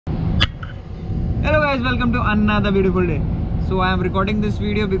Hello guys, welcome to another beautiful day. So I am recording this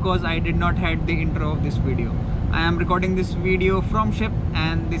video because I did not had the intro of this video. I am recording this video from ship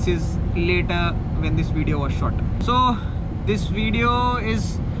and this is later when this video was shot. So this video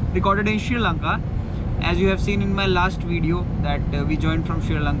is recorded in Sri Lanka. As you have seen in my last video that we joined from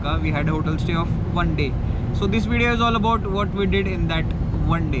Sri Lanka, we had a hotel stay of 1 day. So this video is all about what we did in that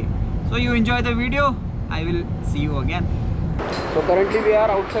 1 day. So you enjoy the video. I will see you again. So currently we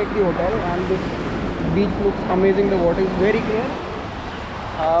are outside the hotel and this beach looks amazing. The water is very clear.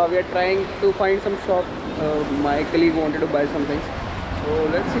 We are trying to find some shop. My colleague wanted to buy something. So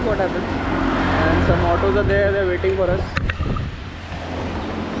let's see what happens. And some autos are there. They're waiting for us.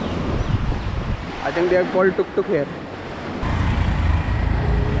 I think they are called tuk-tuk here.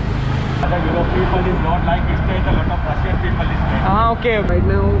 Other Europe people is not like state, a lot of Russian people is state. Okay. Right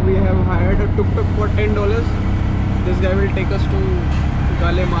now we have hired a tuk-tuk for $10. This guy will take us to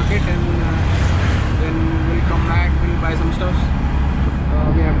Galle market and then we'll come back, we'll buy some stuff.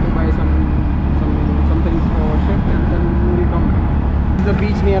 We have to buy some things for our ship and then we'll come back. This is the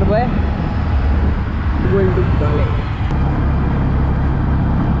beach nearby. We're going to Galle.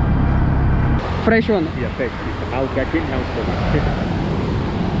 Fresh one? Yeah, fresh. Now catching, now storing.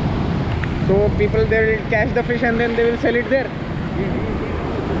 So people there will catch the fish and then they will sell it there?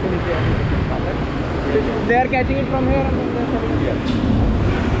 They are catching it from here and then they are selling it?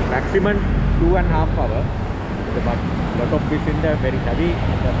 Yeah. Maximum 2.5 hours. But lot of fish in there, very heavy.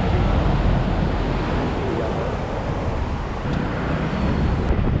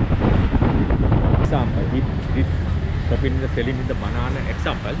 Example, if this shopping is selling in the banana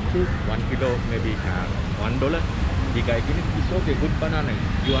example, 1 kilo maybe $1. The guy giving it's okay, good banana.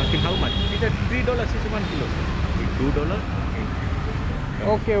 You asking how much? He said $3 is 1 kilo. It's $2.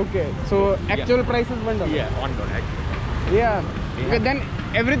 Okay. So actual price is $1? Yeah, $1 actually. Yeah. Okay, then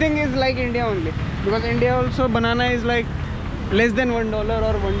everything is like India only. Because India also banana is like less than $1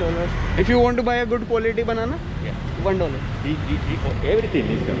 or $1. If you want to buy a good quality banana, Yeah. $1. Everything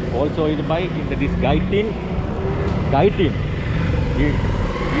is done. Also is buy in this guiding. The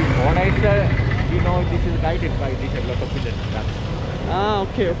owner is this is guided by this a lot of villains.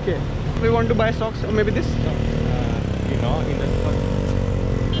 Okay. We want to buy socks or maybe this? In the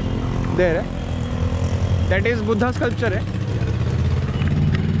There, that is Buddha sculpture,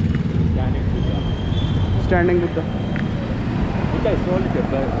 Standing Buddha. Buddha is only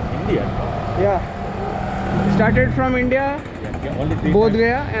India. Yeah. Started from India, Yeah, only three Bodh times.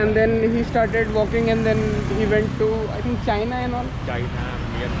 Gaya, and then he started walking and then he went to, I think, China and all. China,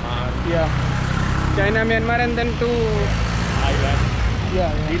 Myanmar, Yeah. China, Myanmar, and then to Thailand.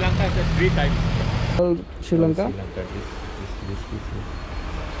 yeah. Sri Lanka is 3 times. All Sri Lanka. Sri Lanka, this.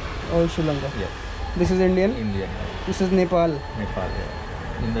 All Sri Lanka. Yeah. This is Indian. India, This is Nepal. Nepal,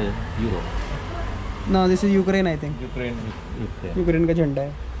 yeah. In the Europe. No, this is Ukraine, I think. Ukraine is there. Ukraine का झंडा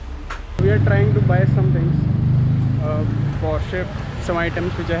है. We are trying to buy some things for ship, some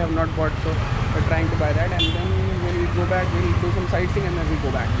items which I have not bought, so we're trying to buy that, and then when we go back, we'll do some sightseeing, and then we'll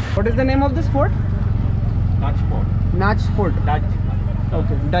go back. What is the name of this fort? Dutch fort. Nach Fort. Dutch.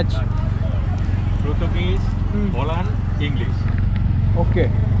 Okay, Dutch. Portuguese, Holland, English. Okay.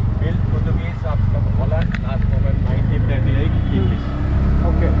 Built Portuguese after Holland, last moment 1938, English.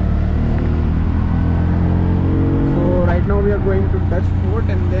 Okay. So right now we are going to Dutch Fort,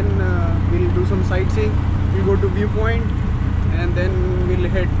 and then we'll do some sightseeing. We'll go to Viewpoint, and then we'll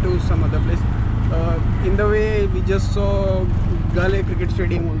head to some other place. In the way, we just saw Galle Cricket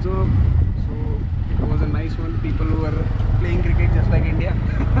Stadium also. So it was a nice one. People who were playing cricket just like India.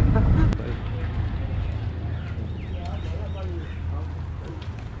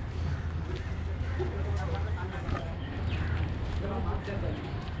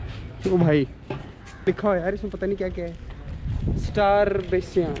 ओ भाई लिखा हो यार इसमें, पता नहीं क्या क्या है. स्टार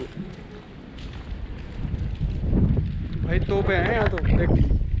बेसियान. भाई तो पे हैं यहाँ तो देख.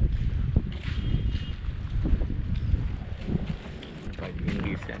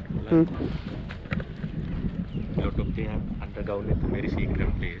 English and Holland. Lot of they have undergone a very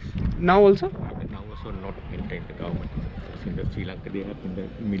secret place. Now also? Now also not maintained the government. So in the Sri Lanka they have in the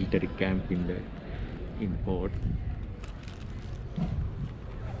military camp in the port.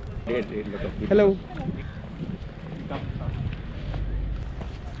 Hello.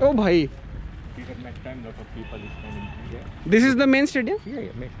 Oh भाई. Next time lot of people is coming here. This is the main stadium?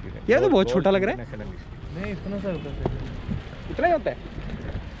 Yeah, next year. यार तो बहुत छोटा लग रहा है. नहीं इतना सा होता है. इतना ही होता है.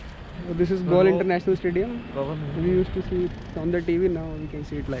 This is Galle International Stadium. We used to see it on the TV. Now we can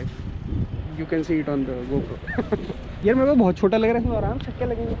see it live. You can see it on the GoPro. यार मेरे को बहुत छोटा लग रहा है. इसमें आराम से क्या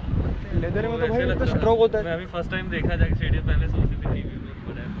लगेगा. लेदर में तो भाई इतना स्ट्रोक होता है. मैं अभी फर्स्ट टाइम देखा जाके स्टेडियम, पहले सोचती थी टीवी में,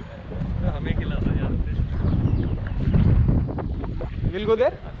 हमें खिलाता है. We'll go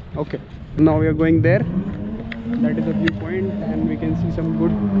there? Okay. Now we are going there. That is a viewpoint and we can see some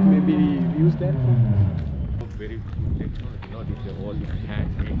good maybe views there. Very good technology. No, this is all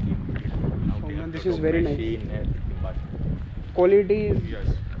handmaking. This is very nice. But Quality is yes.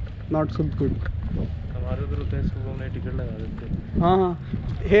 not so good.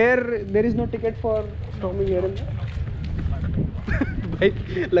 Here there is no ticket for storming here and there. भाई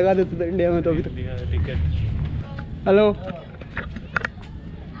लगा देते थे India में तो अभी तक. Hello.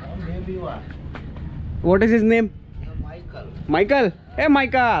 What is his name? Michael. Michael. Hey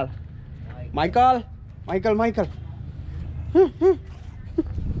Michael. Michael. Michael. Michael.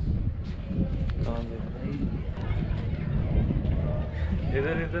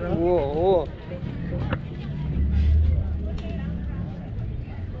 इधर वो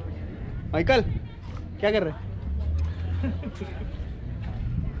माइकल क्या कर रहे?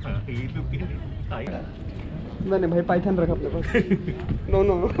 मैंने भाई पाइथन रखा अपने पास. No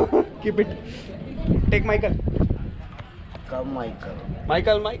know keep it. Take Michael. Come Michael.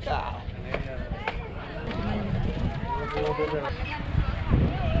 Michael Michael.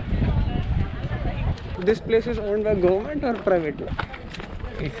 This place is owned by government or private?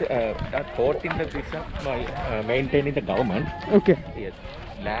 It's that port in the this maintaining the government. Okay. Yes.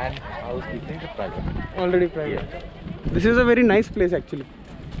 Land house is in the private. Already private. Yes. This is a very nice place actually.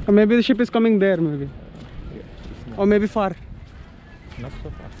 Or maybe the ship is coming there maybe. Yes. Or maybe far. Not so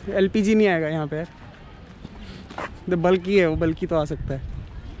far. LPG नहीं आएगा यहाँ पे यार. The bulky है वो bulky तो आ सकता है.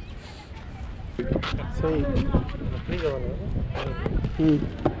 सही.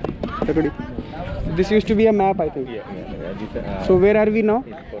 तकड़ी. This used to be a map, I think. Yeah. So where are we now?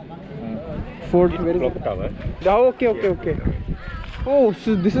 Fort. Where is Clock it? tower. Oh, okay. Oh,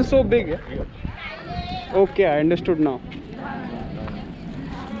 so this is so big. Yeah? Okay, I understood now.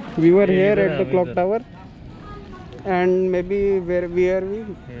 We were here at the clock tower, and maybe where we are?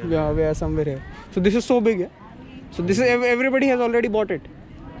 Yeah, we are somewhere here. So this is so big. Yeah? So this is everybody has already bought it.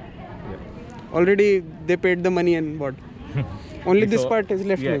 Yeah. Already they paid the money and bought. Only this part is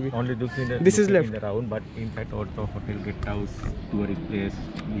left, yeah, maybe. Only this is left. In the round, but inside also hotel, guest house, tourist place,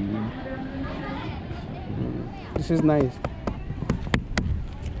 living. This is nice.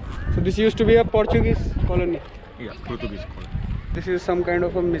 So this used to be a Portuguese colony. Yeah, Portuguese colony. This is some kind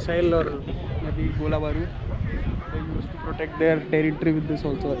of a missile or maybe gola baru. They used to protect their territory with this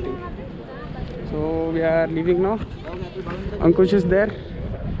also, I think. So we are leaving now. Ankush is there.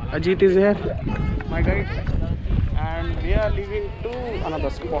 Ajit is here. My guide. And we are leaving to another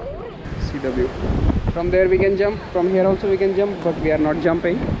spot. See the view. From there we can jump. From here also we can jump, but we are not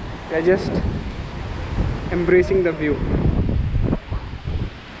jumping. We are just embracing the view.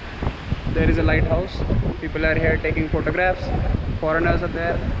 There is a lighthouse. People are here taking photographs. Foreigners are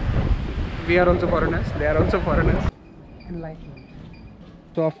there. We are also foreigners. They are also foreigners.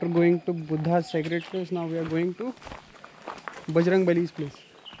 So after going to Buddha's sacred place, now we are going to Bajrang Bali's place.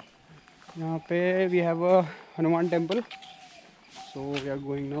 यहाँ पे we have a Hanuman temple, so we are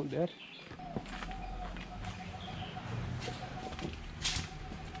going now there.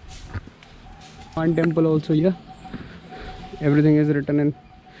 Hanuman temple also here. Everything is written in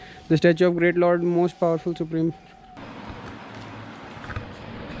the statue of Great Lord, most powerful supreme.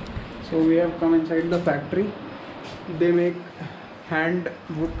 So we have come inside the factory. They make hand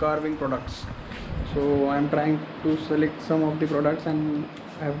wood carving products. So I am trying to select some of the products and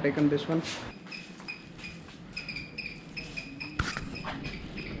I have taken this one.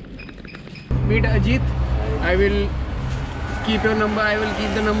 Meet Ajit. I will keep your number. I will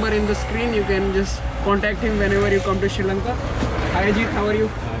keep the number in the screen. You can just contact him whenever you come to Sri Lanka. Hi Ajit, how are you?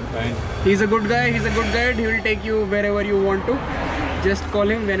 I'm fine. He's a good guy. He's a good guide. He will take you wherever you want to. Just call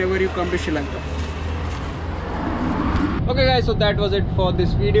him whenever you come to Sri Lanka. Okay guys, so that was it for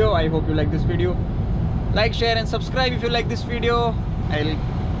this video. I hope you like this video. Like, share and subscribe if you like this video. I'll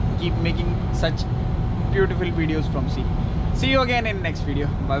keep making such beautiful videos from sea. See you again in next video.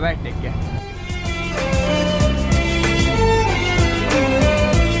 Bye bye. Take care.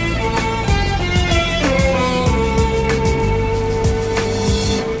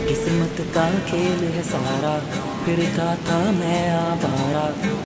 किस्मत का खेल है सारा, फिरता था मैं आवारा।